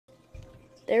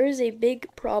there is a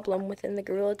big problem within the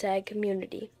Gorilla Tag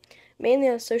community, mainly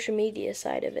on the social media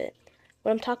side of it.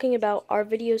 What I'm talking about are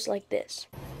videos like this.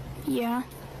 Yeah.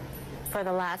 For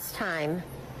the last time,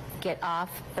 get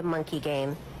off the monkey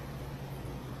game.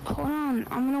 Hold on,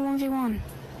 I'm gonna 1v1.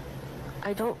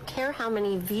 I don't care how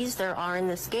many V's there are in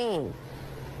this game.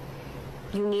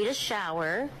 You need a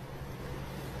shower.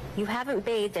 You haven't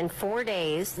bathed in 4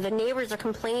 days. The neighbors are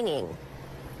complaining.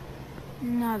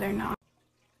 No, they're not.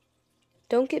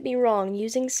 Don't get me wrong,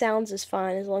 using sounds is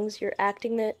fine as long as you're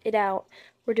acting it out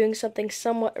or doing something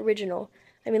somewhat original.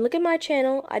 I mean, look at my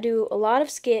channel. I do a lot of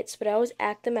skits, but I always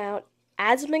act them out,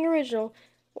 add something original,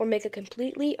 or make a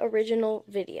completely original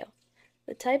video.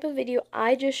 The type of video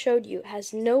I just showed you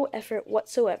has no effort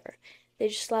whatsoever. They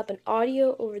just slap an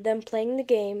audio over them playing the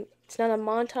game. It's not a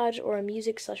montage or a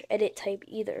music/edit type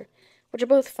either, which are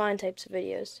both fine types of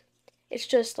videos. It's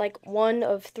just like one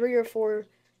of 3 or 4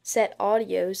 set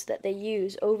audios that they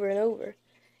use over and over.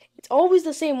 It's always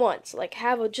the same ones, like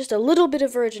have just a little bit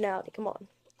of originality, come on.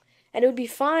 And it would be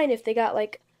fine if they got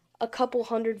like a couple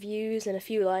hundred views and a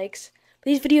few likes. But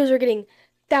these videos are getting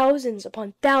thousands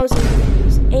upon thousands of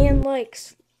views and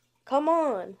likes. Come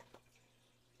on.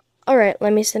 Alright,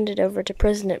 let me send it over to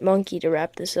President Monkey to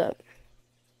wrap this up.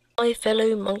 My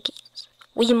fellow monkeys,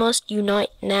 we must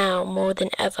unite now more than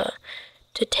ever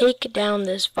to take down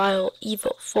this vile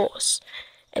evil force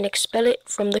and expel it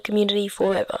from the community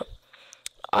forever.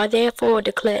 I therefore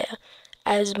declare,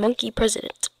 as Monkey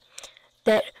President,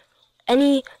 that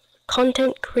any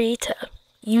content creator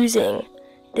using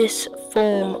this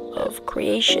form of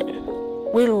creation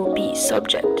will be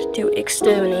subject to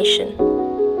extermination.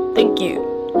 Thank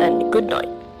you, and good night.